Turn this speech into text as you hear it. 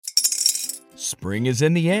Spring is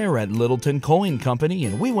in the air at Littleton Coin Company,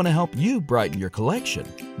 and we want to help you brighten your collection.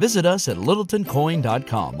 Visit us at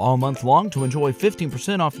littletoncoin.com all month long to enjoy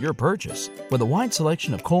 15% off your purchase. With a wide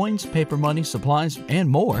selection of coins, paper money, supplies, and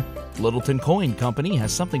more, Littleton Coin Company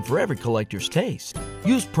has something for every collector's taste.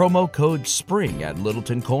 Use promo code SPRING at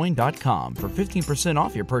littletoncoin.com for 15%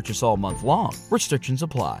 off your purchase all month long. Restrictions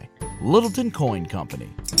apply. Littleton Coin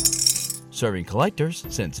Company. Serving collectors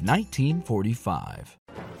since 1945.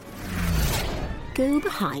 Go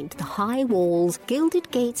behind the high walls,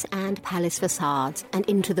 gilded gates and palace facades and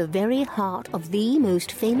into the very heart of the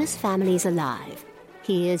most famous families alive.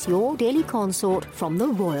 Here's your daily consort from the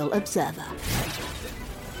Royal Observer.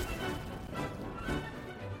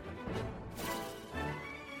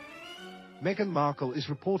 Meghan Markle is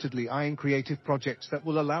reportedly eyeing creative projects that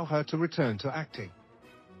will allow her to return to acting.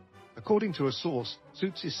 According to a source,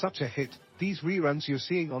 Suits is such a hit, these reruns you're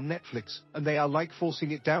seeing on Netflix, and they are like forcing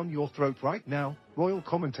it down your throat right now, royal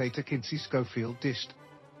commentator Kinsey Schofield dished.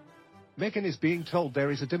 Meghan is being told there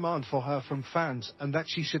is a demand for her from fans and that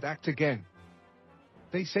she should act again.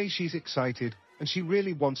 They say she's excited, and she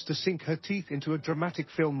really wants to sink her teeth into a dramatic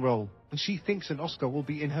film role, and she thinks an Oscar will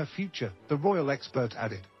be in her future, the royal expert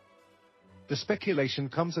added. The speculation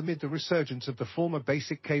comes amid the resurgence of the former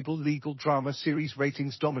basic cable legal drama series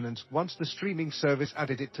ratings dominance once the streaming service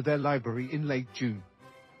added it to their library in late June.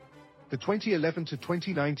 The 2011 to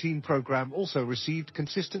 2019 program also received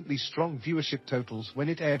consistently strong viewership totals when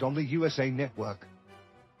it aired on the USA Network.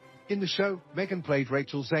 In the show, Meghan played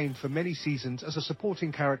Rachel Zane for many seasons as a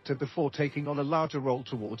supporting character before taking on a larger role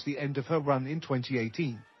towards the end of her run in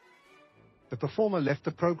 2018. The performer left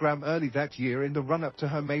the program early that year in the run-up to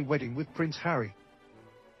her May wedding with Prince Harry.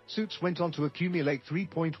 Suits went on to accumulate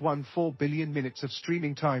 3.14 billion minutes of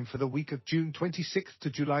streaming time for the week of June 26 to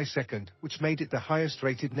July 2, which made it the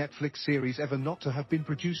highest-rated Netflix series ever not to have been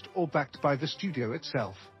produced or backed by the studio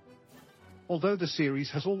itself. Although the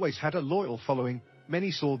series has always had a loyal following,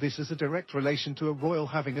 many saw this as a direct relation to a royal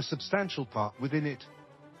having a substantial part within it.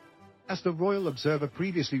 As the Royal Observer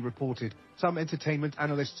previously reported, some entertainment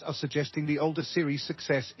analysts are suggesting the older series'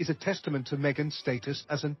 success is a testament to Meghan's status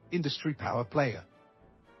as an industry power player.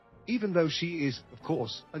 Even though she is, of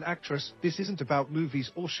course, an actress, this isn't about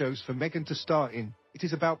movies or shows for Meghan to star in, it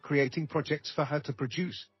is about creating projects for her to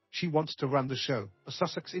produce. She wants to run the show, a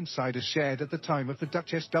Sussex insider shared at the time of the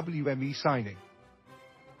Duchess WME signing.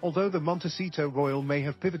 Although the Montecito Royal may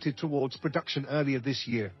have pivoted towards production earlier this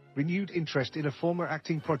year, renewed interest in a former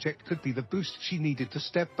acting project could be the boost she needed to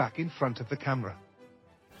step back in front of the camera.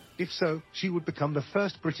 If so, she would become the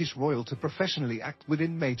first British royal to professionally act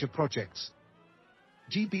within major projects.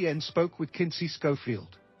 GBN spoke with Kinsey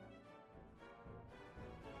Schofield.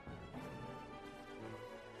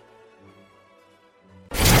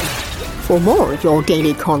 For more of your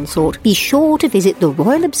daily consort, be sure to visit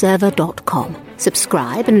theroyalobserver.com.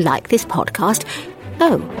 Subscribe and like this podcast.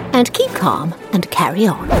 Oh, and keep calm and carry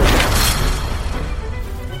on.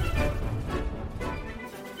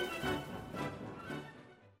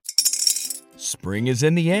 Spring is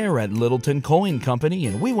in the air at Littleton Coin Company,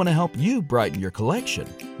 and we want to help you brighten your collection.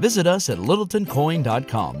 Visit us at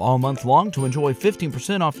littletoncoin.com all month long to enjoy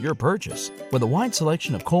 15% off your purchase. With a wide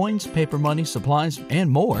selection of coins, paper money, supplies, and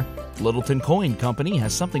more, Littleton Coin Company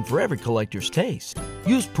has something for every collector's taste.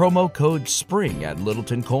 Use promo code SPRING at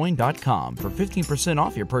littletoncoin.com for 15%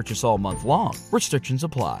 off your purchase all month long. Restrictions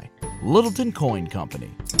apply. Littleton Coin Company.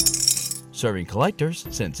 Serving collectors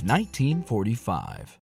since 1945.